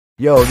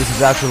Yo, this is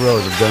Axl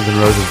Rose of Guns N'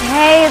 Roses.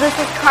 Hey, this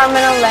is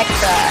Carmen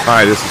Electra.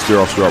 Hi, this is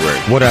Daryl Strawberry.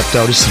 What up,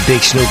 though? This is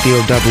Big Snoop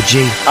Double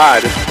G.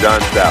 Hi, this is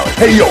John Sally.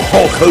 Hey, yo,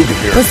 Hulk Hogan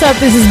here. What's up?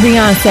 This is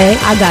Beyonce.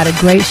 I got a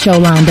great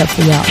show lined up for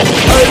y'all.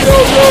 Hey,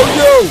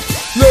 yo.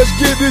 Let's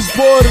get this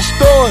party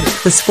started.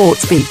 The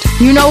Sports Beat.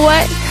 You know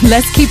what?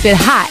 Let's keep it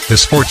hot. The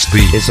Sports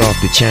Beat. It's off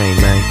the chain,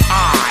 man.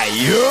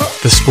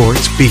 The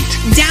Sports Beat.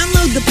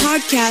 Download the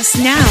podcast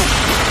now.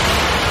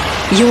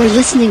 You're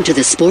listening to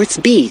The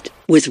Sports Beat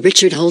with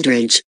Richard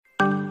Holdridge.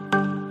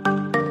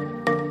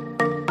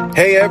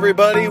 Hey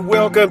everybody,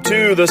 welcome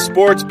to the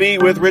Sports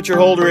Beat with Richard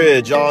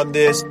Holdridge on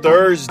this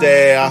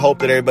Thursday. I hope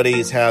that everybody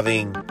is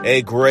having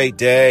a great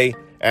day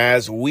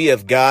as we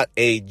have got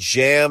a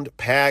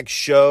jammed-packed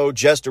show.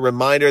 Just a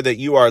reminder that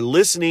you are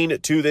listening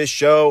to this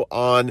show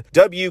on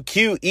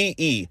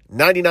WQEE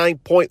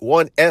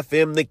 99.1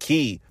 FM The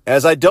Key.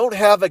 As I don't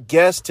have a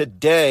guest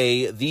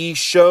today, these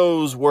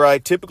shows where I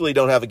typically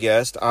don't have a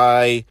guest,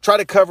 I try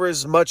to cover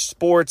as much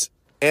sports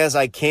as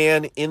I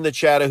can in the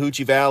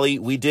Chattahoochee Valley.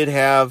 We did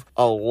have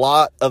a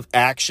lot of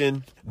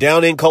action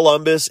down in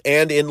Columbus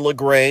and in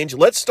LaGrange.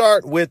 Let's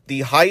start with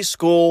the high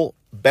school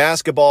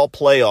basketball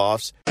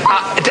playoffs.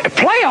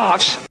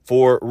 Playoffs?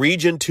 For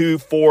Region 2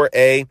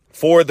 4A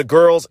for the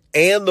girls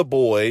and the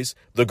boys.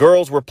 The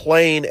girls were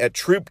playing at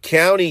Troup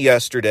County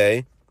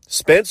yesterday.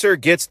 Spencer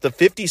gets the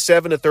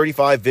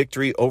 57-35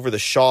 victory over the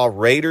Shaw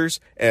Raiders,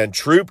 and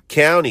Troup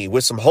County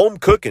with some home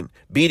cooking,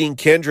 beating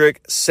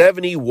Kendrick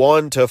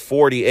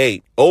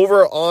 71-48.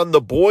 Over on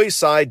the boys'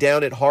 side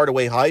down at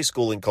Hardaway High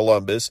School in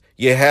Columbus,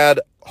 you had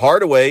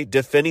Hardaway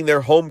defending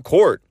their home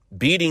court,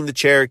 beating the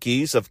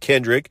Cherokees of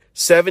Kendrick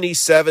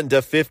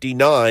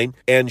 77-59,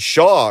 and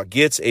Shaw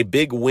gets a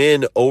big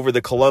win over the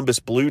Columbus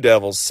Blue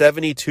Devils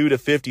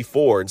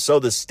 72-54. And so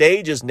the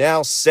stage is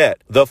now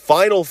set. The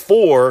Final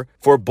Four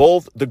for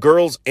both the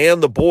girls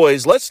and the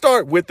boys. Let's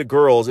start with the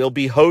girls. It'll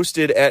be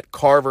hosted at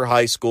Carver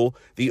High School.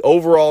 The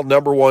overall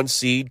number 1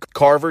 seed,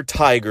 Carver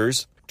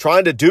Tigers,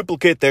 trying to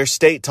duplicate their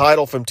state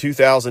title from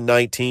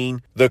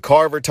 2019. The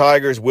Carver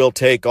Tigers will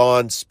take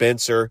on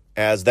Spencer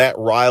as that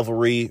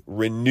rivalry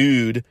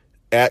renewed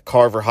at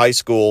Carver High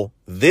School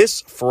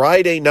this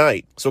Friday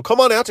night. So come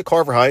on out to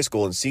Carver High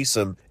School and see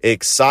some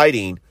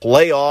exciting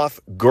playoff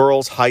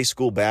girls high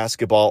school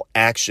basketball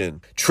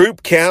action.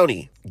 Troup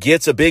County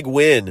gets a big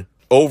win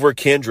over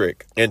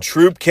Kendrick, and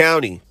Troup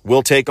County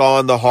will take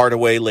on the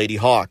Hardaway Lady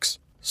Hawks.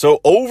 So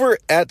over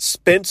at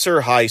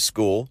Spencer High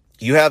School,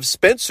 you have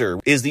Spencer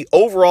is the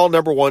overall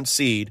number 1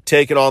 seed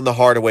taking on the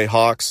Hardaway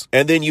Hawks.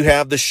 And then you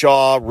have the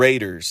Shaw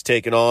Raiders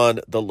taking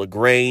on the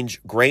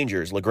LaGrange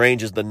Grangers.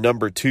 LaGrange is the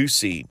number 2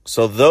 seed.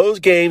 So those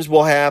games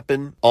will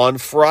happen on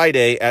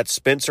Friday at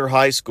Spencer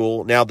High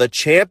School. Now the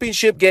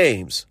championship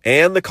games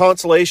and the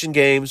consolation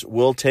games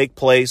will take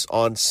place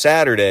on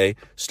Saturday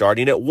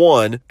starting at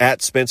 1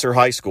 at Spencer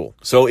High School.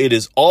 So it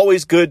is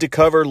always good to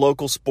cover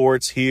local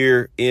sports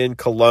here in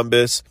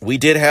Columbus. We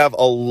did have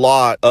a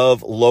lot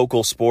of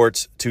local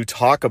sports to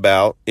talk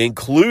about,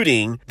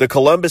 including the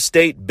Columbus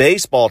State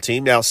baseball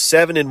team, now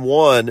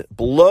 7-1,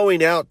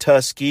 blowing out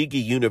Tuskegee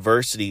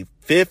University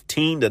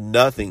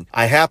 15-0.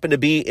 I happened to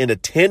be in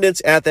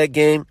attendance at that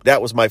game.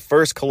 That was my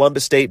first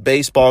Columbus State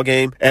baseball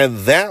game, and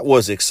that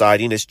was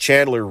exciting as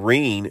Chandler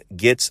Reen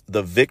gets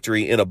the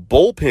victory in a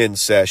bullpen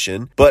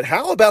session. But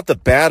how about the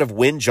bat of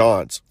Wynn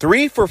Johns?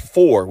 3 for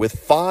 4 with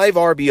 5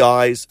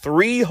 RBIs,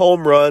 3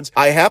 home runs.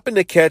 I happened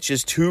to catch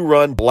his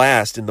 2-run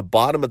blast in the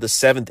bottom of the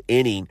 7th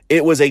inning.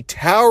 It was a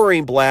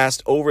towering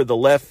blast over the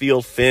left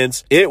field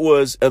fence. It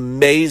was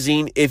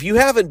amazing. If you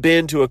haven't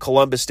been to a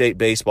Columbus State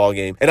baseball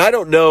game, and I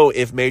don't know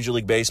if Major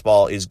League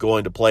Baseball is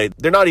going to play.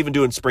 They're not even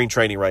doing spring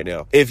training right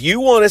now. If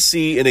you want to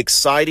see an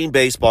exciting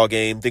baseball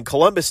game, then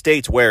Columbus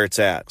State's where it's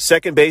at.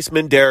 Second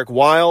baseman Derek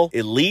Weil,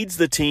 it leads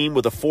the team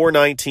with a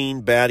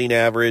 .419 batting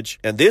average,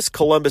 and this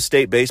Columbus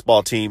State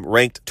baseball team,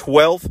 ranked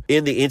 12th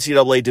in the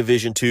NCAA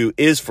Division II,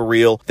 is for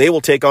real. They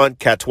will take on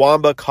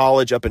Catawba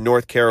College up in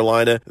North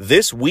Carolina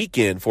this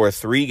weekend for a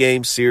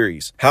 3-game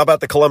series. How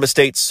about the Columbus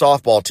State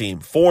softball team?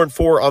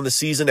 4-4 on the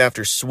season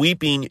after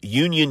sweeping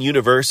Union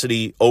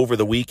University over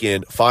the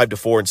weekend,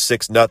 5-4 and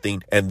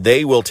 6-0, and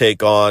they will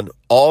take on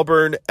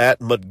Auburn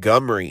at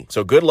Montgomery.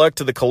 So good luck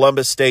to the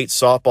Columbus State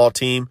softball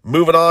team.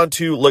 Moving on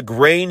to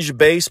LaGrange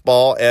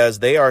baseball, as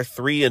they are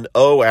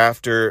 3-0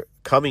 after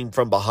coming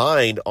from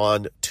behind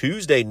on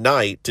Tuesday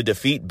night to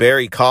defeat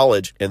Berry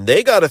College, and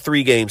they got a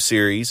 3-game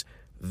series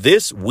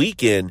this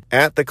weekend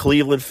at the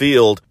Cleveland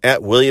Field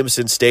at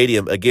Williamson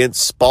Stadium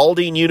against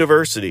Spalding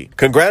University.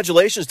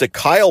 Congratulations to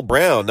Kyle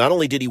Brown. Not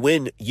only did he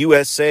win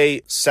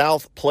USA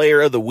South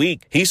Player of the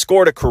Week, he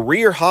scored a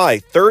career-high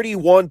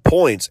 31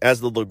 points as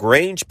the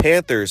LaGrange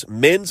Panthers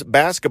men's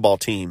basketball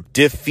team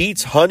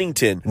defeats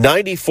Huntington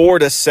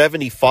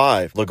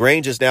 94-75.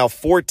 LaGrange is now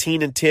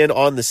 14-10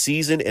 on the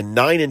season and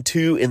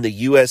 9-2 in the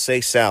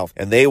USA South,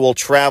 and they will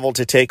travel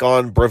to take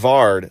on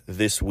Brevard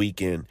this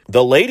weekend.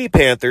 The Lady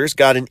Panthers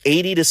got an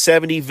 80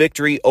 80-70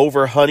 victory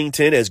over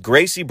Huntington as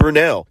Gracie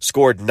Brunell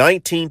scored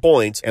 19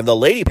 points, and the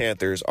Lady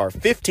Panthers are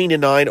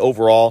 15-9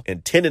 overall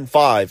and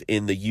 10-5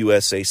 in the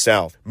USA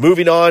South.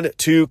 Moving on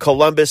to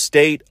Columbus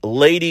State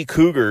Lady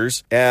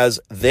Cougars as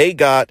they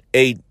got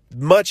a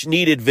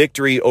much-needed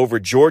victory over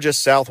Georgia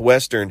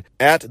Southwestern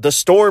at the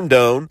Storm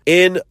Dome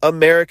in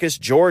Americus,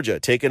 Georgia,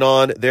 taking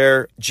on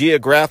their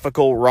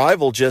geographical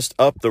rival just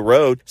up the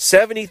road,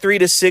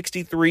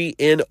 73-63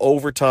 in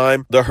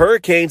overtime. The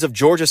Hurricanes of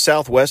Georgia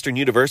Southwestern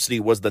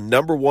University was the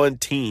number one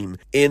team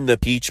in the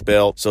Peach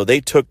Belt, so they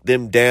took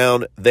them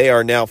down. They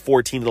are now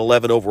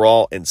 14-11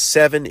 overall and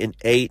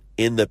 7-8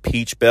 in the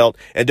Peach Belt.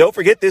 And don't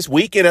forget this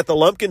weekend at the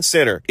Lumpkin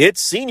Center,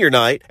 it's senior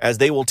night as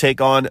they will take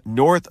on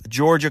North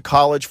Georgia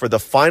College for the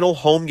final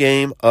home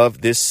game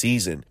of this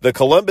season. The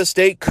Columbus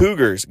State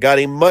Cougars got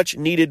a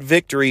much-needed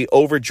victory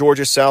over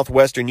Georgia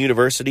Southwestern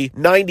University,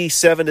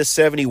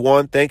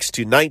 97-71, thanks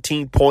to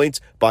 19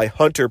 points by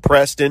Hunter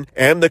Preston.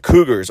 And the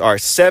Cougars are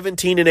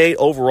 17-8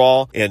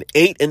 overall and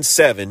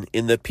 8-7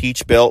 in the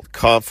Peach Belt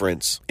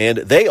Conference. And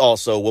they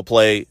also will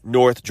play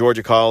North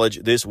Georgia College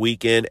this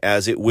weekend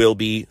as it will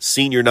be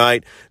senior night.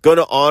 Going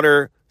to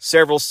honor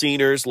several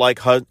seniors like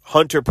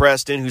Hunter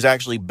Preston, who's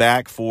actually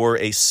back for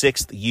a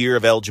 6th year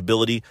of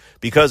eligibility.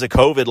 Because of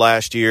COVID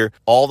last year,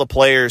 all the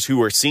players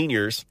who are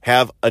seniors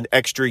have an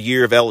extra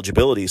year of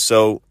eligibility.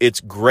 So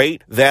it's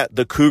great that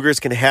the Cougars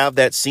can have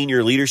that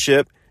senior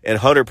leadership. And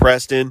Hunter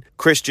Preston,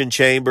 Christian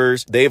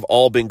Chambers, they've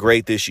all been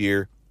great this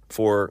year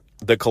for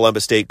the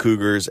Columbus State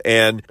Cougars.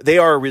 And they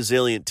are a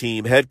resilient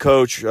team. Head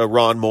coach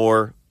Ron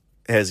Moore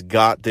has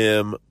got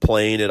them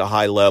playing at a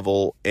high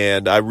level,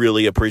 and I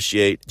really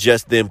appreciate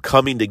just them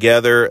coming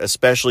together,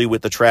 especially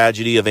with the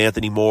tragedy of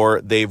Anthony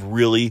Moore. They've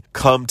really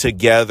come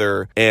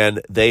together,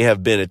 and they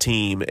have been a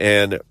team,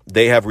 and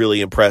they have really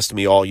impressed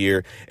me all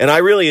year. And I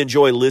really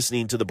enjoy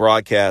listening to the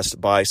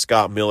broadcast by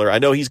Scott Miller. I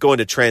know he's going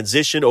to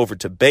transition over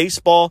to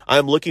baseball.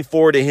 I'm looking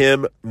forward to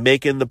him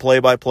making the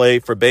play-by-play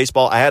for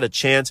baseball. I had a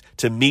chance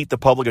to meet the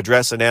public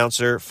address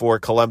announcer for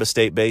Columbus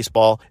State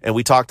Baseball, and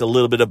we talked a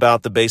little bit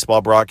about the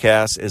baseball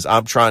broadcast as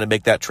I'm trying to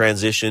make that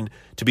transition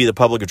to be the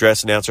public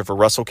address announcer for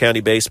Russell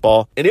County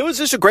Baseball. And it was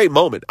just a great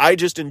moment. I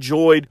just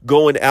enjoyed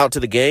going out to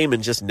the game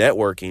and just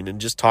networking and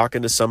just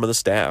talking to some of the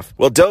staff.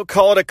 Well, don't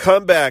call it a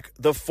comeback.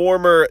 The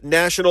former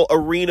National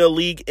Arena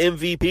League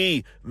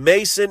MVP,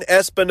 Mason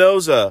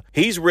Espinoza,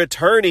 he's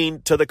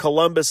returning to the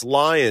Columbus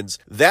Lions.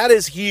 That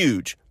is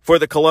huge for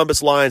the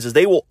Columbus Lions as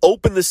they will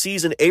open the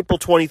season April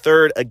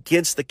 23rd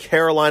against the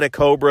Carolina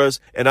Cobras.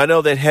 And I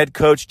know that head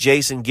coach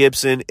Jason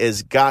Gibson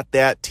has got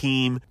that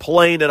team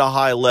playing at a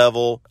high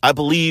level. I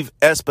believe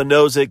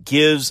Espinoza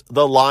gives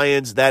the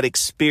Lions that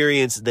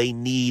experience they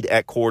need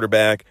at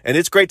quarterback. And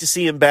it's great to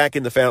see him back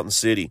in the Fountain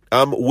City.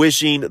 I'm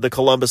wishing the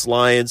Columbus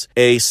Lions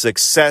a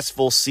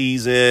successful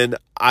season.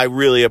 I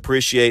really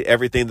appreciate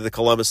everything that the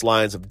Columbus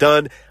Lions have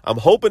done. I'm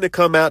hoping to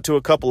come out to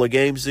a couple of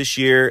games this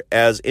year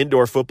as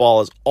indoor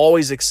football is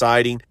always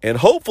exciting. And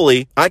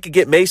hopefully I could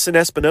get Mason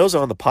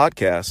Espinoza on the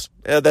podcast.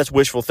 That's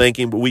wishful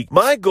thinking, but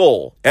my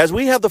goal, as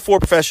we have the 4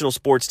 professional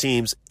sports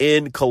teams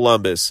in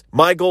Columbus,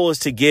 my goal is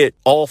to get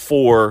all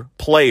 4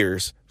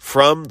 players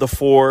from the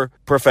 4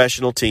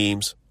 professional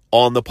teams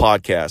on the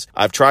podcast.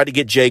 I've tried to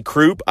get Jay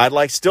Krupp.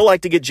 Still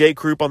like to get Jay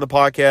Krupp on the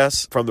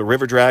podcast from the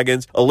River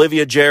Dragons.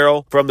 Olivia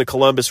Jarrell from the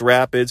Columbus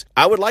Rapids.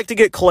 I would like to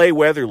get Clay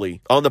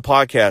Weatherly on the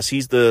podcast.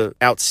 He's the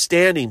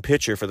outstanding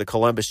pitcher for the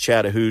Columbus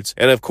Chattahoots.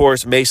 And of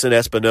course, Mason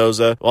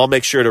Espinoza. I'll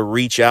make sure to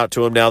reach out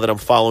to him now that I'm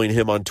following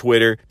him on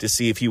Twitter to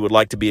see if he would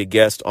like to be a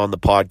guest on the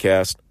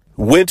podcast.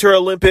 Winter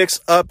Olympics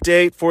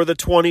update for the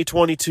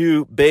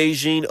 2022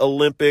 Beijing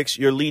Olympics.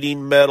 Your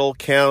leading medal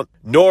count.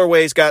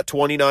 Norway's got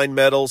 29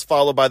 medals,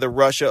 followed by the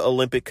Russia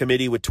Olympic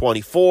Committee with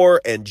 24,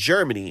 and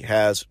Germany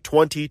has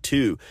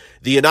 22.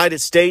 The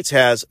United States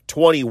has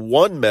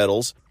 21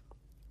 medals.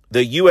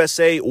 The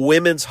USA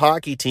women's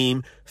hockey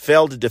team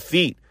fell to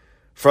defeat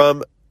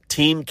from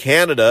Team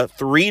Canada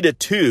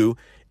 3-2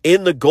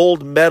 in the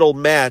gold medal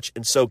match,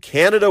 and so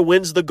Canada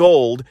wins the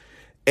gold,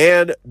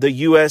 and the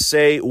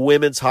USA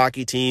women's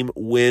hockey team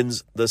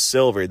wins the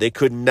silver. They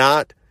could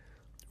not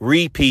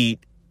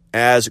repeat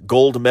as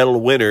gold medal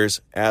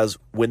winners as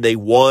when they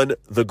won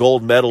the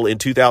gold medal in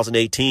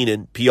 2018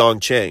 in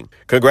Pyeongchang.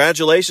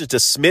 Congratulations to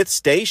Smith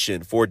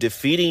Station for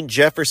defeating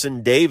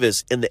Jefferson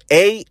Davis in the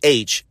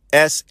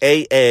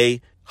AHSAA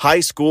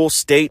high school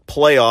state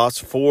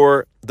playoffs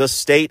for the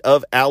state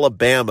of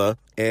Alabama,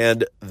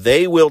 and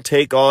they will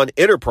take on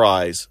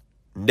Enterprise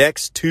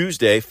next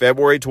Tuesday,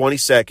 February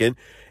 22nd,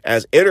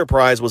 as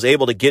Enterprise was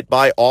able to get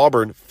by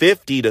Auburn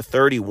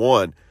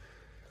 50-31.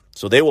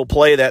 So they will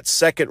play that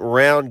second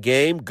round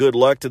game. Good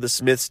luck to the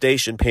Smith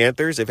Station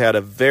Panthers. They've had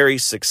a very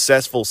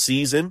successful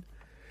season.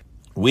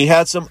 We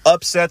had some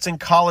upsets in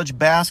college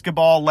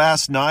basketball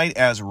last night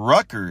as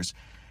Rutgers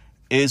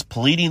is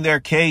pleading their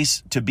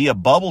case to be a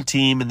bubble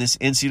team in this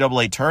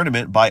NCAA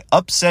tournament by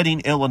upsetting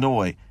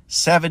Illinois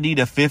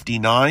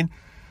 70-59.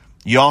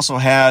 You also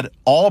had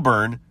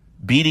Auburn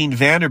beating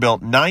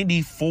Vanderbilt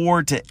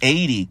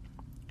 94-80.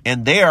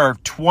 And they are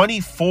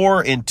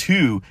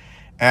 24-2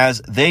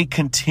 as they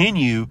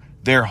continue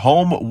their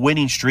home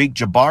winning streak.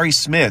 Jabari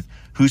Smith,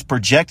 who's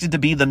projected to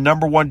be the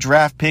number 1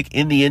 draft pick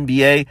in the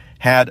NBA,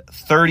 had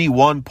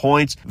 31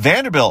 points.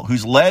 Vanderbilt,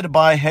 who's led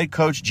by head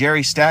coach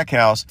Jerry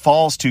Stackhouse,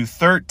 falls to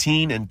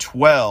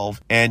 13-12,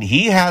 and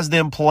he has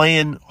them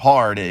playing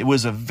hard. It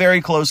was a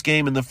very close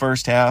game in the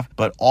first half,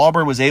 but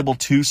Auburn was able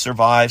to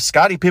survive.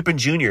 Scottie Pippen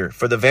Jr.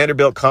 for the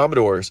Vanderbilt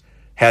Commodores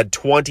had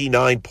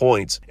 29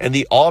 points. And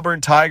the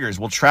Auburn Tigers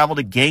will travel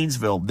to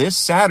Gainesville this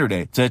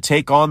Saturday to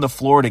take on the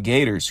Florida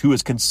Gators, who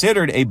is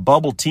considered a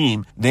bubble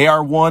team. They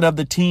are one of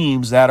the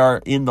teams that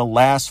are in the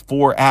last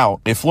 4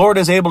 out. If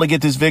Florida is able to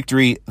get this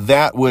victory,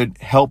 that would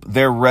help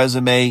their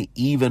resume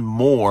even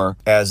more,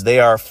 as they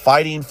are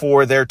fighting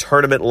for their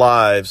tournament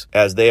lives,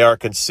 as they are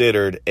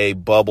considered a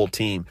bubble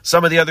team.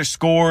 Some of the other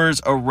scores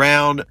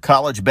around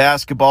college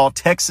basketball: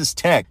 Texas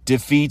Tech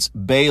defeats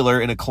Baylor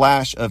in a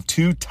clash of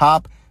 2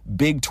 top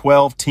Big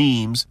 12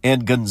 teams,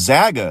 and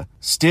Gonzaga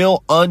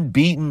still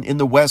unbeaten in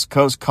the West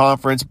Coast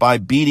Conference by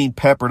beating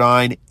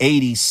Pepperdine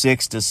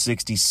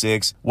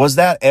 86-66. Was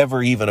that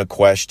ever even a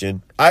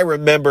question? I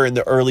remember in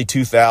the early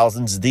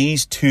 2000s,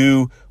 these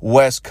 2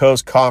 West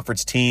Coast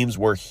Conference teams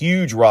were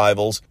huge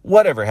rivals.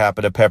 Whatever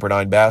happened to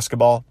Pepperdine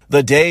basketball?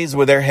 The days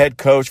with their head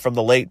coach from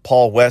the late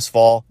Paul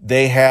Westphal,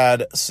 they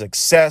had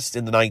success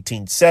in the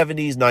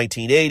 1970s,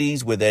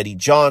 1980s with Eddie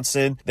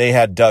Johnson. They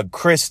had Doug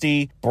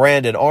Christie,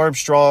 Brandon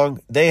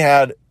Armstrong. They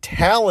had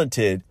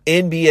talented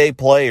NBA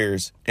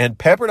players, and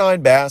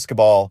Pepperdine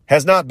basketball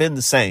has not been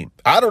the same.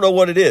 I don't know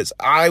what it is.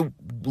 I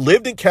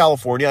lived in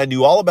California. I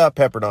knew all about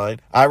Pepperdine.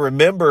 I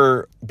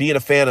remember being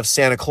a fan of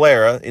Santa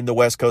Clara in the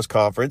West Coast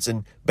Conference,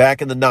 and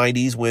back in the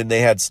 90s when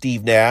they had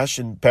Steve Nash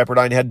and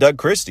Pepperdine had Doug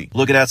Christie.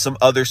 Looking at some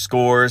other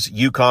scores,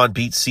 UConn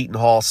beats Seton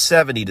Hall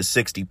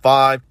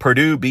 70-65.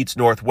 Purdue beats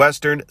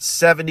Northwestern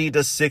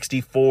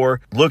 70-64.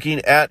 Looking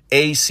at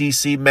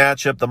ACC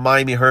matchup, the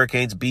Miami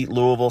Hurricanes beat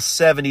Louisville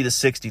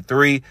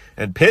 70-63,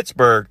 and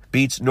Pittsburgh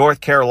beats North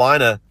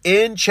Carolina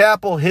in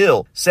Chapel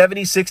Hill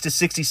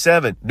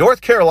 76-67. North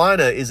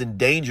Carolina is in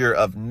danger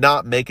of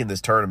not making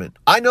this tournament.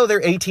 I know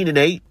they're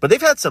 18-8, but they've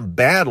had some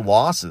bad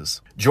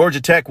losses.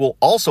 Georgia Tech will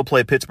also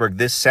play Pittsburgh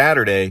this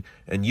Saturday,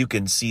 and you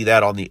can see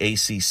that on the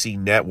ACC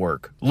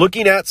network.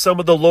 Looking at some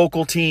of the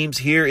local teams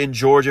here in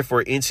Georgia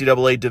for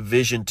NCAA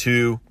Division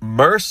II,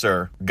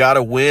 Mercer got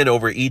a win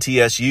over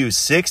ETSU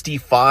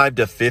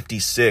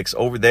 65-56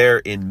 over there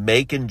in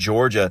Macon,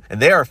 Georgia,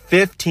 and they are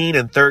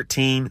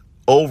 15-13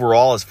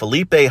 overall, as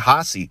Felipe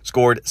Hassi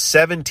scored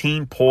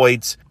 17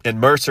 points, and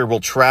Mercer will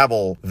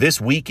travel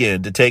this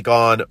weekend to take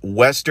on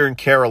Western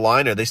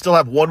Carolina. They still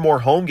have one more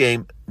home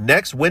game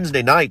next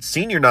Wednesday night,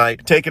 senior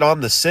night, taking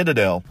on the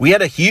Citadel. We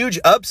had a huge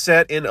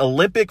upset in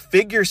Olympic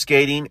figure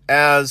skating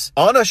as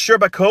Anna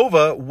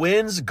Sherbakova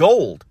wins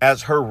gold,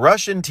 as her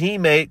Russian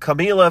teammate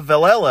Kamila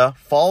Velela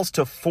falls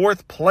to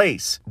 4th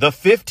place. The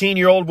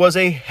 15-year-old was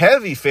a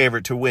heavy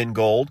favorite to win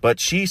gold,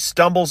 but she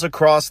stumbles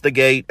across the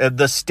gate.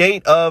 The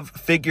state of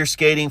figure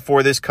skating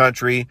for this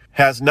country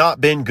has not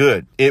been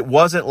good. It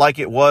wasn't like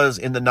it was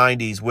in the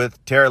 90s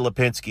with Tara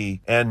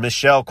Lipinski and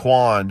Michelle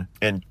Kwan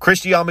and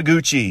Christy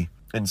Yamaguchi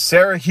and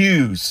Sarah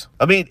Hughes.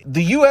 I mean,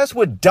 the U.S.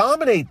 would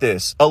dominate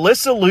this.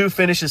 Alyssa Liu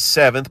finishes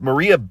 7th,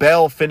 Maria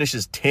Bell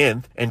finishes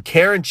 10th, and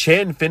Karen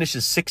Chen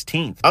finishes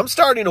 16th. I'm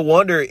starting to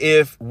wonder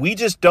if we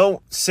just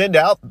don't send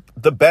out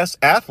the best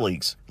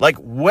athletes. Like,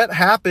 what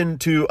happened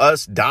to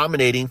us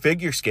dominating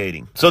figure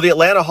skating? So the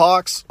Atlanta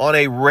Hawks, on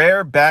a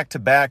rare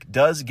back-to-back,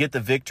 does get the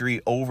victory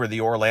over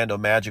the Orlando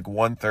Magic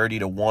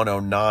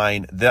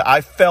 130-109.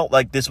 I felt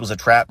like this was a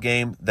trap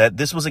game, that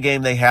this was a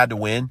game they had to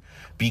win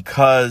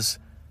because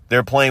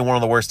they're playing one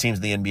of the worst teams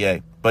in the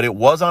NBA. But it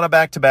was on a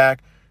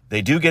back-to-back.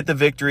 They do get the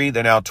victory.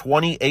 They're now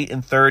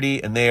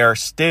 28-30, and they are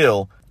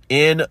still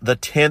in the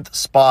 10th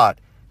spot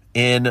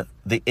in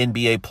the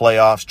NBA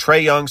playoffs.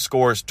 Trae Young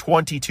scores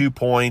 22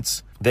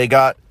 points. They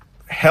got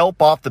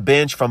help off the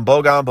bench from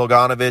Bogan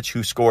Bogdanovic,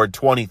 who scored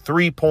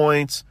 23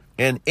 points.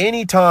 And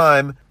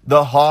anytime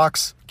the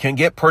Hawks can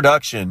get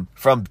production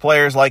from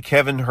players like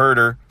Kevin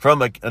Huerter, from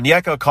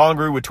Onyeka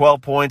Okongwu with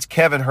 12 points,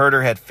 Kevin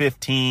Huerter had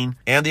 15,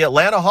 and the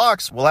Atlanta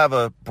Hawks will have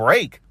a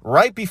break.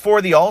 Right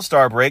before the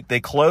All-Star break,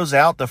 they close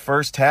out the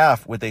first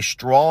half with a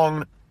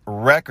strong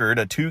record,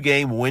 a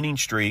 2-game winning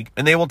streak,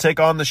 and they will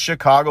take on the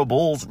Chicago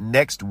Bulls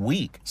next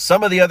week.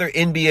 Some of the other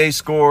NBA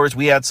scores,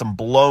 we had some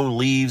blown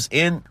leads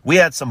in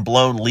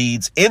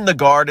the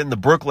Garden. The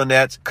Brooklyn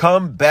Nets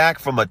come back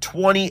from a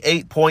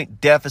 28-point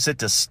deficit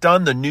to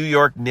stun the New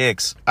York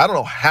Knicks. I don't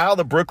know how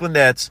the Brooklyn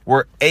Nets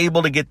were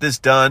able to get this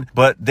done,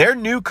 but they're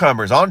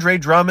newcomers. Andre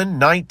Drummond,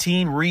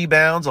 19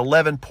 rebounds,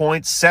 11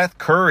 points. Seth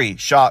Curry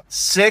shot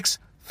 6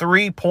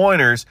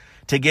 3-pointers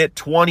to get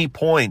 20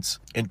 points.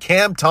 And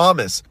Cam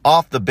Thomas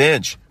off the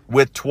bench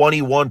with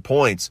 21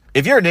 points.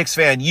 If you're a Knicks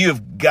fan,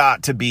 you've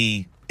got to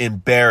be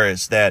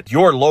embarrassed that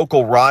your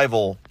local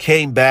rival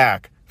came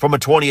back from a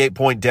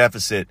 28-point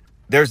deficit.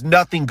 There's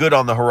nothing good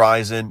on the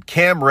horizon.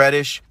 Cam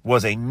Reddish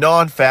was a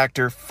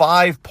non-factor,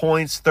 5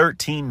 points,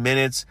 13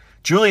 minutes,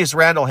 Julius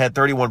Randle had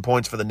 31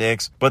 points for the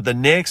Knicks, but the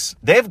Knicks,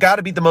 they've got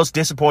to be the most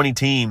disappointing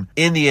team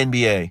in the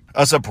NBA.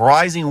 A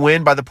surprising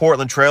win by the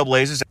Portland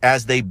Trailblazers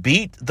as they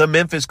beat the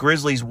Memphis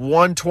Grizzlies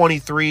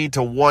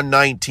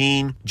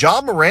 123-119.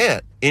 Ja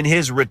Morant, in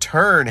his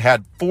return,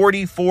 had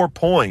 44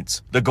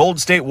 points. The Golden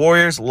State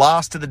Warriors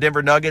lost to the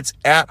Denver Nuggets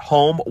at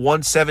home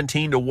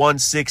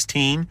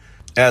 117-116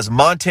 as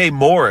Monte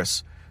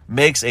Morris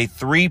makes a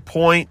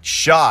 3-point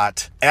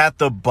shot at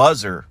the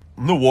buzzer.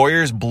 The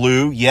Warriors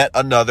blew yet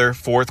another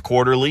fourth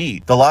quarter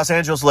lead. The Los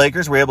Angeles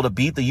Lakers were able to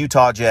beat the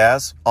Utah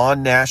Jazz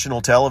on national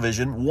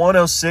television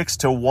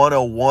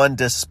 106-101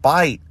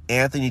 despite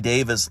Anthony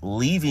Davis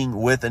leaving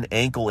with an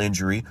ankle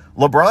injury.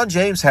 LeBron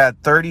James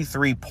had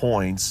 33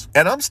 points.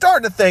 And I'm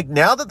starting to think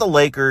now that the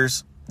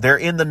Lakers, they're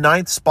in the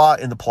 9th spot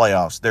in the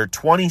playoffs. They're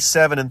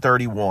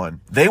 27-31.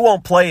 They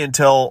won't play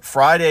until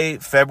Friday,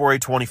 February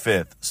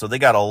 25th. So they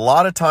got a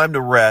lot of time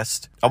to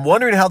rest. I'm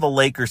wondering how the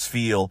Lakers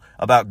feel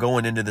about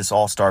going into this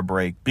All-Star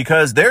break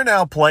because they're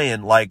now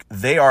playing like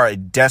they are a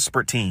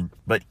desperate team.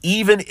 But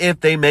even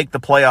if they make the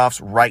playoffs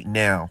right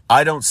now,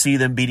 I don't see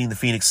them beating the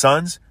Phoenix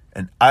Suns.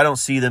 And I don't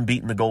see them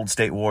beating the Golden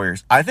State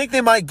Warriors. I think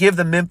they might give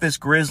the Memphis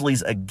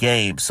Grizzlies a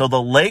game. So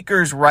the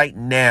Lakers right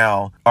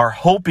now are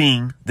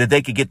hoping that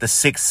they could get the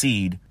 6th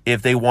seed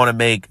if they want to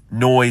make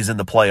noise in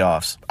the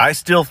playoffs. I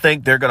still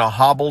think they're going to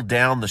hobble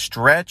down the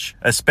stretch,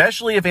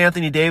 especially if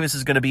Anthony Davis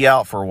is going to be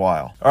out for a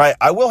while. All right,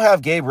 I will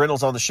have Gabe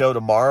Reynolds on the show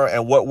tomorrow,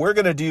 and what we're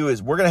going to do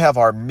is we're going to have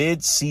our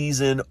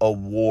mid-season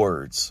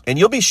awards. And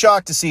you'll be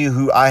shocked to see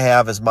who I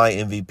have as my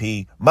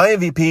MVP. My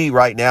MVP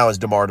right now is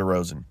DeMar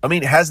DeRozan. I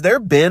mean, has there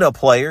been a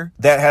player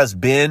that has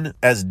been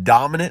as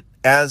dominant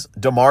as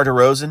DeMar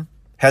DeRozan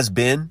has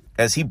been?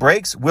 As he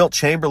breaks Wilt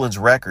Chamberlain's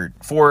record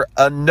for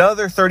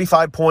another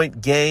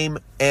 35-point game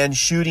and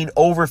shooting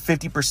over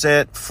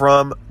 50%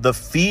 from the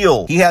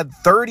field. He had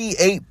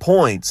 38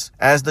 points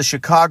as the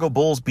Chicago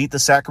Bulls beat the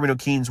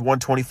Sacramento Kings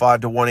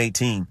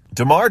 125-118.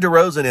 DeMar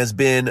DeRozan has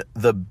been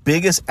the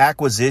biggest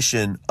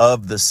acquisition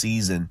of the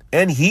season,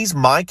 and he's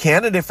my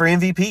candidate for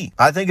MVP.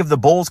 I think if the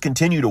Bulls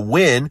continue to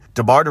win,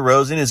 DeMar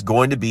DeRozan is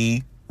going to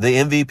be the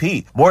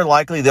MVP. More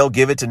likely, they'll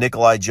give it to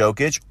Nikolai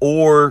Jokic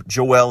or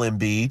Joel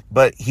Embiid,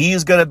 but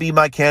he's going to be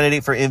my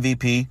candidate for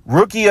MVP.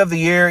 Rookie of the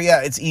year,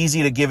 yeah, it's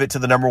easy to give it to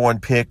the number 1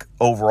 pick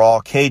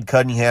overall. Cade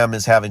Cunningham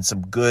is having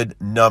some good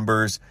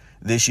numbers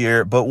this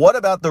year, but what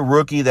about the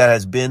rookie that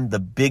has been the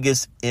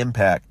biggest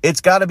impact?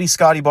 It's got to be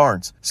Scotty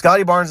Barnes.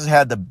 Scotty Barnes has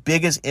had the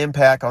biggest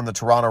impact on the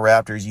Toronto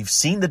Raptors. You've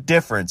seen the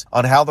difference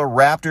on how the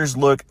Raptors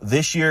look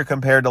this year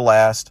compared to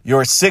last.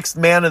 Your 6th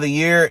man of the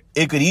year,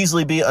 it could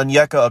easily be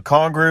Onyeka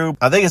Okongwu.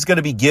 I think it's going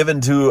to be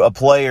given to a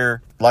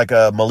player like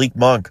a Malik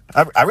Monk.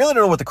 I really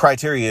don't know what the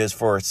criteria is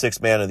for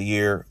 6th man of the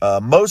year.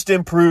 Most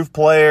improved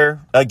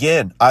player,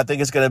 again, I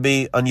think it's going to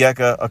be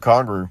Onyeka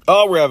Okongwu.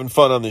 Oh, we're having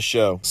fun on this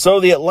show.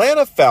 So the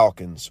Atlanta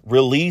Falcons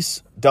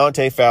release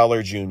Dante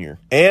Fowler Jr.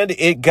 And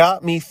it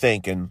got me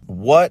thinking,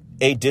 what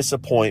a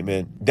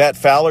disappointment that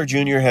Fowler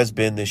Jr. has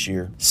been this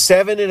year.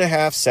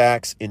 7.5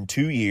 sacks in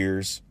 2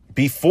 years.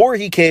 Before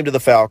he came to the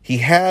Falcons, he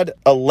had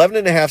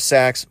 11.5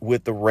 sacks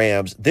with the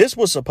Rams. This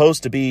was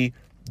supposed to be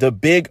the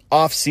big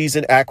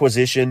offseason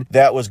acquisition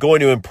that was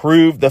going to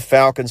improve the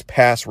Falcons'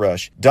 pass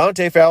rush.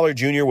 Dante Fowler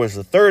Jr. was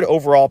the 3rd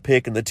overall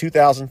pick in the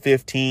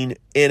 2015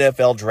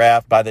 NFL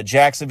draft by the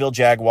Jacksonville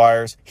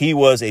Jaguars. He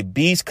was a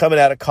beast coming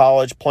out of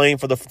college, playing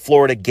for the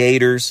Florida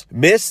Gators.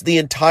 Missed the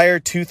entire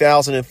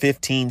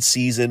 2015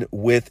 season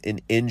with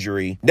an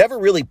injury. Never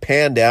really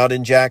panned out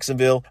in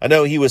Jacksonville. I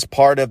know he was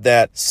part of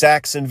that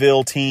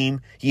Saxonville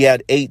team. He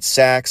had 8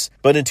 sacks.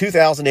 But in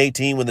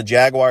 2018, when the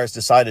Jaguars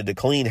decided to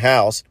clean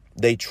house,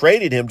 they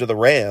traded him to the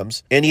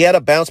Rams, and he had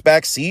a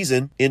bounce-back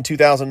season in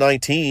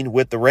 2019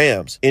 with the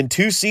Rams. In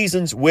 2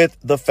 seasons with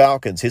the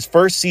Falcons, his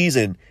first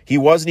season, he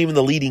wasn't even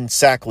the leading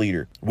sack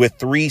leader with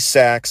 3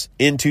 sacks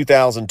in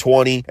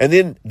 2020. And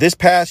then this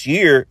past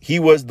year, he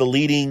was the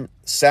leading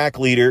sack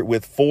leader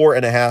with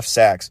 4.5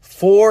 sacks.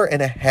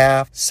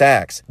 4.5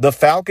 sacks. The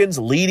Falcons'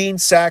 leading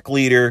sack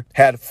leader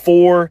had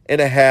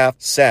 4.5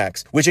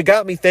 sacks, which it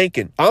got me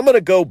thinking, I'm going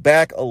to go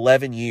back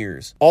 11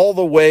 years, all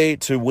the way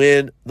to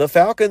when the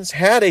Falcons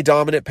had a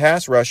dominant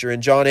pass rusher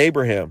in John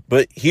Abraham.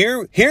 But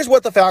here's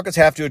what the Falcons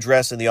have to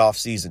address in the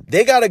offseason.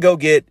 They got to go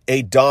get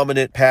a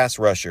dominant pass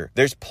rusher.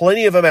 There's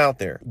plenty of them out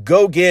there.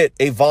 Go get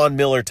a Von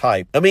Miller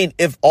type. I mean,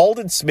 if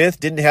Aldon Smith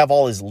didn't have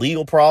all his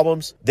legal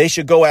problems, they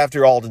should go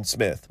after Aldon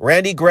Smith.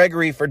 Randy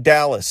Gregory for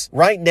Dallas.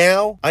 Right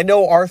now, I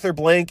know Arthur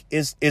Blank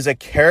is a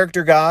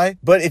character guy,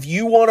 but if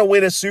you want to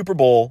win a Super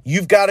Bowl,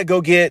 you've got to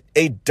go get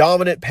a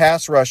dominant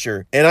pass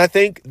rusher. And I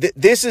think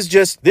this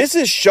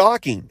is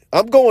shocking.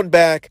 I'm going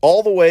back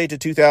all the way to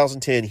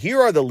 2010.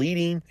 Here are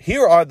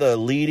the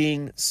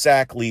leading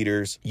sack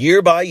leaders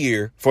year by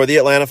year for the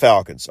Atlanta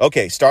Falcons.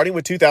 Okay, starting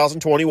with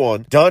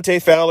 2021, Dante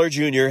Fowler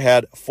Jr.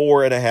 had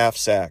 4.5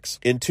 sacks.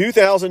 In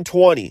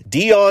 2020,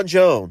 Deion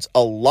Jones, a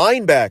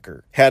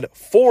linebacker, had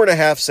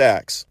 4.5 sacks.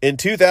 sacks. In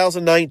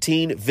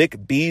 2019,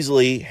 Vic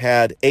Beasley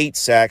had 8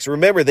 sacks.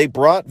 Remember, they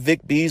brought Vic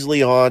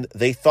Beasley on.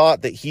 They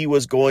thought that he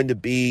was going to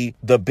be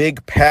the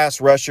big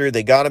pass rusher.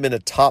 They got him in a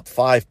top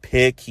 5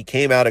 pick. He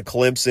came out of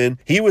Clemson.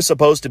 He was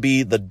supposed to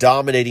be the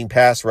dominating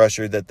pass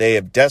rusher that they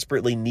have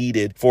desperately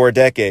needed for a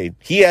decade.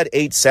 He had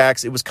 8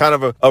 sacks. It was kind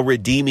of a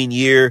redeeming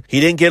year.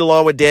 He didn't get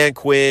along with Dan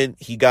Quinn.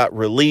 He got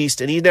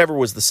released, and he never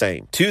was the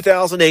same.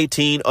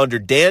 2018, under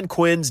Dan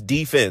Quinn's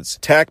defense,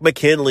 Tack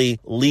McKinley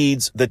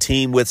leads the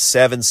team with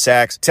 7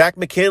 sacks. Tack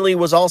McKinley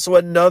was also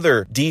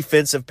another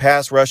defensive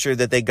pass rusher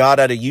that they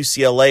got out of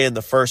UCLA in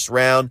the first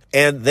round,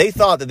 and they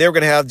thought that they were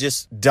going to have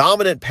just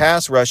dominant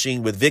pass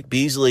rushing with Vic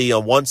Beasley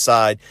on one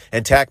side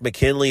and Tack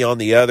McKinley on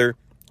the other.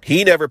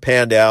 He never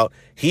panned out.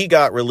 He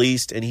got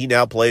released, and he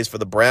now plays for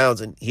the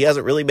Browns, and he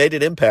hasn't really made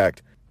an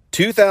impact.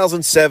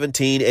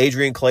 2017,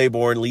 Adrian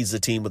Claiborne leads the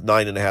team with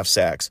 9.5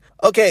 sacks.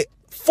 Okay,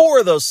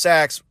 4 of those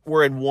sacks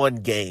were in one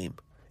game.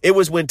 It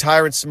was when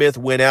Tyron Smith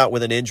went out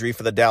with an injury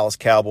for the Dallas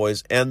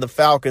Cowboys, and the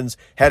Falcons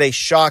had a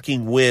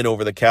shocking win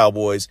over the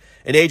Cowboys,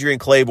 and Adrian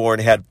Claiborne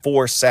had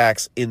 4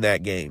 sacks in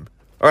that game.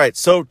 All right,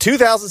 so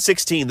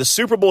 2016, the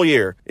Super Bowl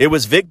year, it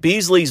was Vic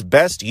Beasley's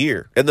best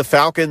year, and the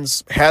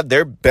Falcons had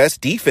their best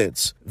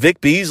defense.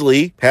 Vic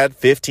Beasley had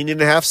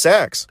 15.5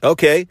 sacks.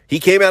 Okay, he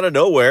came out of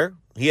nowhere.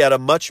 He had a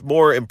much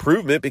more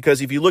improvement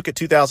because if you look at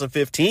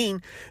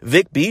 2015,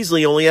 Vic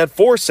Beasley only had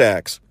 4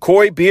 sacks.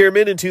 Corey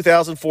Bierman in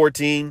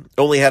 2014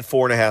 only had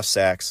 4.5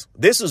 sacks.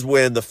 This is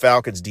when the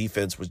Falcons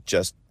defense was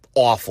just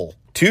awful.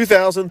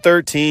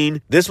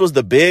 2013, this was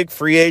the big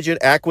free agent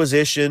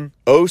acquisition.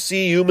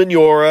 O.C.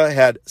 Umenyiora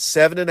had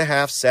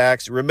 7.5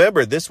 sacks.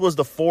 Remember, this was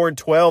the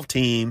 4-12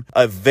 team,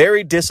 a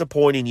very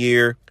disappointing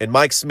year, and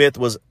Mike Smith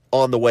was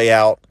on the way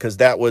out because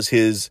that was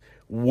his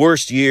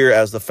worst year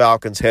as the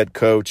Falcons head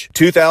coach.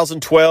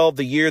 2012,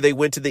 the year they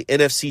went to the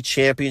NFC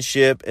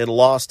Championship and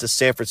lost to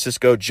San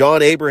Francisco,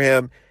 John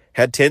Abraham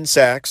had 10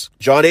 sacks.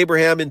 John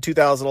Abraham in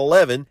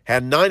 2011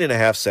 had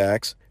 9.5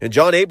 sacks. And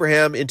John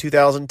Abraham in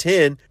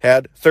 2010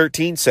 had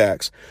 13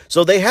 sacks.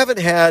 So they haven't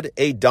had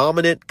a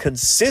dominant,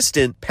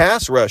 consistent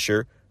pass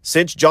rusher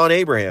since John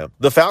Abraham.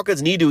 The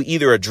Falcons need to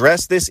either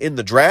address this in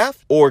the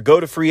draft or go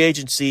to free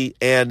agency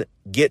and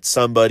get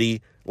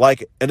somebody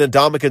like an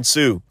Ndamukong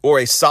Suh or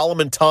a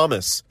Solomon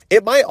Thomas.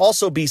 It might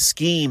also be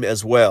scheme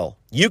as well.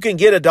 You can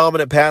get a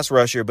dominant pass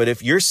rusher, but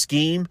if your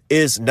scheme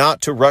is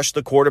not to rush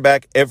the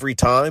quarterback every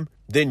time,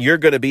 then you're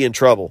going to be in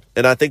trouble.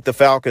 And I think the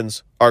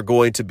Falcons are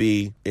going to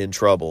be in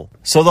trouble.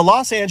 So the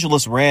Los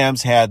Angeles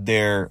Rams had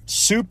their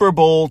Super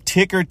Bowl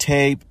ticker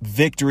tape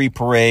victory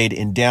parade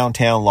in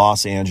downtown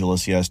Los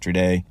Angeles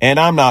yesterday, and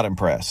I'm not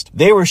impressed.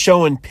 They were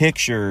showing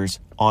pictures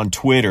on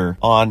Twitter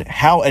on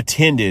how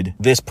attended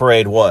this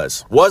parade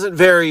was. Wasn't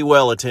very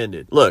well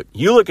attended. Look,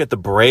 you look at the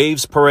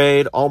Braves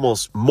parade,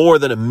 almost more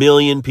than 1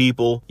 million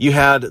people. You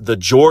had the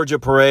Georgia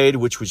parade,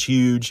 which was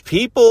huge.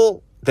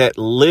 People that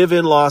live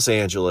in Los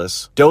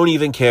Angeles don't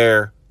even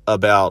care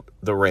about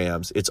the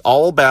Rams. It's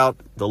all about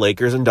the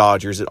Lakers and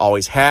Dodgers. It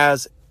always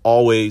has,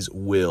 always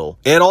will.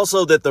 And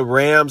also that the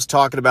Rams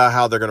talking about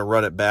how they're going to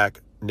run it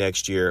back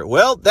next year.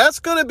 Well, that's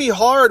going to be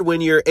hard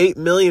when you're $8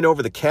 million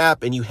over the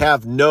cap and you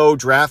have no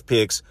draft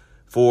picks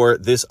for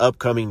this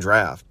upcoming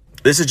draft.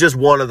 This is just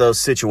one of those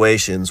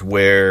situations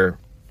where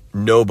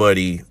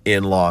nobody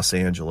in Los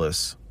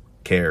Angeles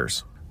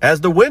cares.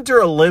 As the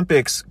Winter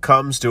Olympics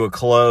comes to a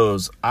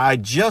close, I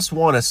just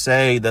want to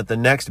say that the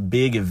next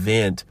big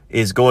event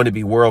is going to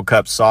be World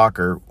Cup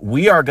soccer.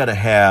 We are going to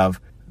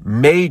have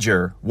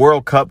major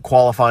World Cup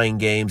qualifying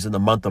games in the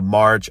month of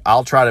March.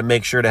 I'll try to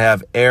make sure to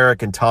have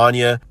Eric and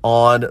Tanya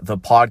on the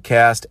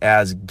podcast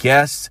as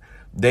guests.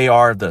 They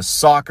are the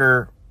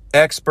soccer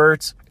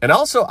experts. And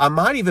also, I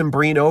might even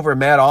bring over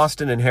Matt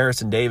Austin and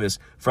Harrison Davis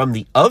from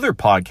the other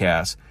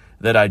podcast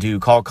that I do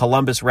called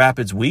Columbus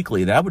Rapids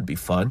Weekly. That would be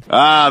fun.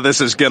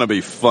 This is going to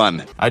be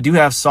fun. I do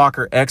have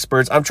soccer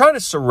experts. I'm trying to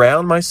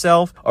surround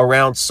myself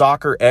around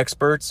soccer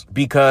experts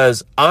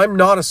because I'm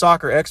not a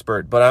soccer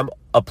expert, but I'm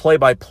a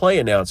play-by-play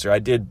announcer. I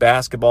did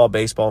basketball,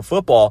 baseball, and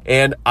football,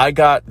 and I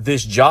got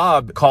this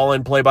job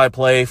calling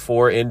play-by-play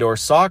for indoor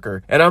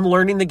soccer, and I'm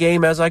learning the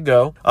game as I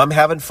go. I'm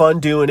having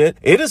fun doing it.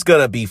 It is going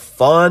to be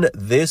fun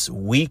this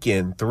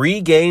weekend.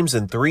 3 games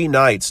and 3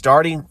 nights,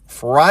 starting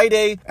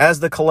Friday as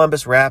the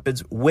Columbus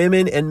Rapids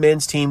women and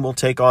men's team will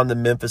take on the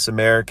Memphis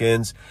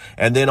Americans,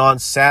 and then on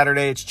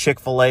Saturday, it's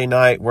Chick-fil-A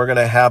night. We're going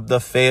to have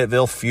the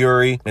Fayetteville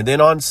Fury, and then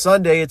on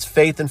Sunday, it's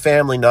Faith and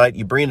Family night.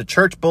 You bring a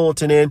church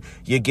bulletin in,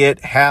 you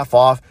get half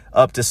off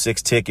up to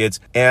 6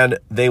 tickets, and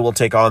they will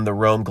take on the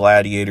Rome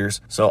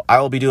Gladiators. So I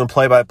will be doing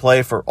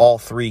play-by-play for all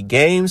 3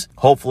 games.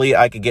 Hopefully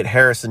I could get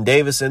Harrison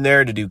Davis in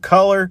there to do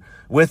color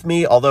with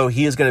me, although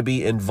he is going to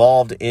be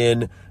involved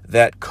in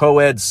that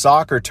co-ed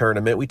soccer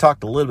tournament. We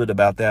talked a little bit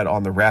about that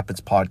on the Rapids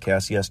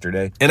podcast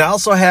yesterday. And I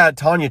also had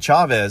Tanya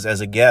Chavez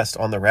as a guest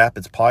on the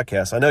Rapids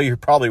podcast. I know you're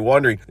probably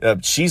wondering,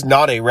 she's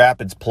not a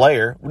Rapids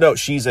player. No,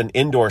 she's an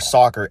indoor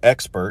soccer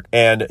expert,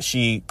 and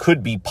she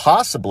could be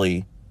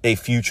possibly a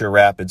future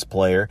Rapids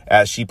player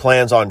as she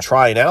plans on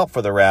trying out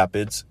for the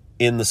Rapids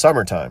in the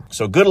summertime.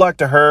 So good luck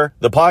to her.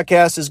 The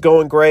podcast is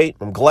going great.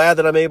 I'm glad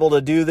that I'm able to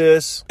do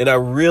this. And I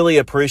really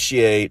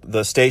appreciate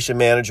the station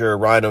manager,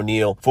 Ryan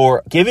O'Neill,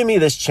 for giving me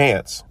this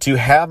chance to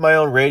have my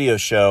own radio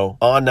show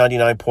on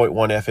 99.1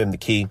 FM The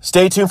Key.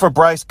 Stay tuned for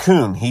Bryce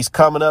Kuhn. He's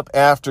coming up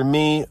after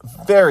me.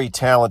 Very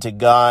talented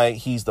guy.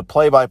 He's the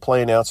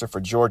play-by-play announcer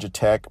for Georgia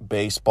Tech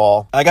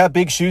baseball. I got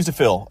big shoes to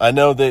fill. I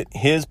know that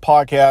his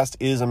podcast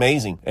is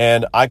amazing,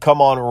 and I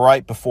come on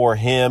right before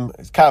him.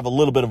 It's kind of a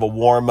little bit of a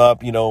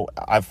warm-up. You know,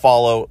 I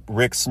follow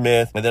Rick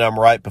Smith, and then I'm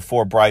right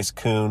before Bryce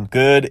Kuhn.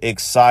 Good,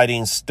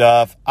 exciting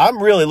stuff.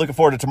 I'm really looking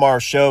forward to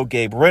tomorrow's show.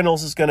 Gabe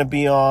Reynolds is going to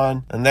be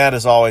on, and that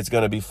is always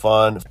going to be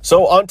fun.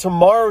 So on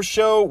tomorrow's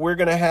show, we're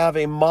going to have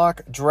a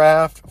mock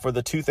draft for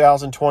the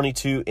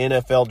 2022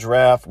 NFL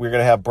Draft. We're going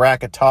to have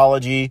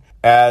bracketology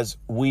as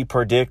we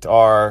predict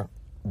our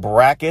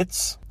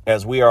brackets,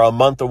 as we are a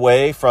month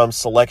away from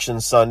Selection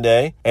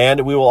Sunday.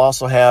 And we will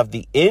also have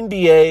the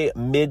NBA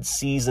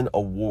Midseason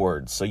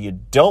Awards. So you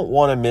don't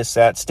want to miss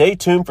that. Stay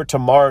tuned for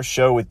tomorrow's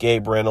show with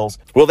Gabe Reynolds.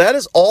 Well, that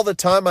is all the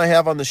time I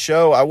have on the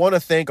show. I want to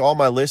thank all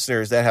my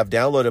listeners that have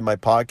downloaded my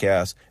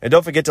podcast. And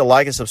don't forget to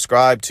like and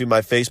subscribe to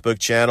my Facebook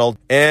channel.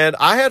 And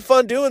I had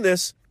fun doing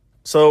this.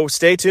 So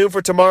stay tuned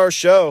for tomorrow's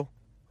show.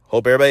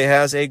 Hope everybody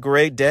has a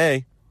great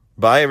day.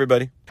 Bye,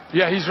 everybody.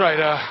 Yeah, he's right.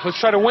 Let's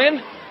try to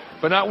win,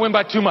 but not win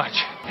by too much.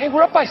 Hey,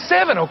 we're up by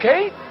 7,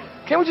 okay?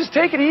 Can't we just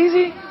take it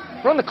easy?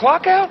 Run the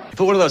clock out?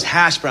 Put one of those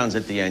hash browns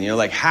at the end,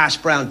 like Hash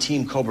Brown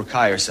Team Cobra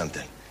Kai or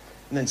something.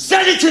 And then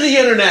send it to the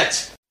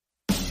internet!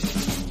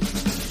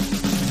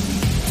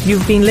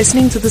 You've been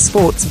listening to The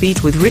Sports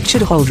Beat with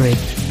Richard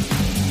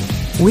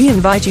Holdridge. We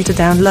invite you to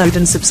download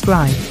and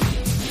subscribe.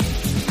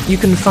 You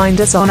can find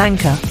us on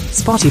Anchor,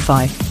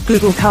 Spotify,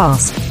 Google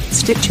Cast,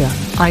 Stitcher,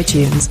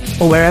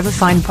 iTunes, or wherever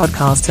fine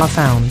podcasts are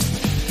found.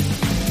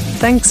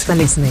 Thanks for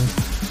listening.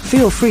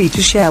 Feel free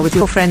to share with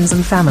your friends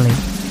and family.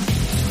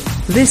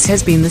 This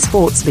has been The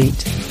Sports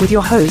Beat, with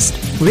your host,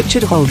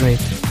 Richard Holdridge.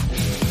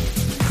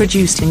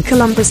 Produced in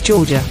Columbus,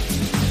 Georgia.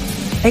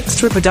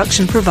 Extra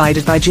production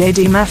provided by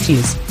J.D.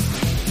 Matthews.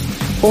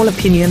 All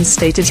opinions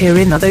stated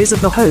herein are those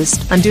of the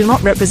host and do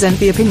not represent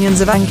the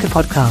opinions of Anchor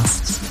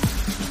Podcasts.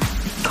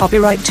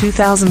 Copyright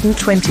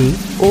 2020,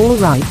 all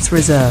rights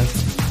reserved.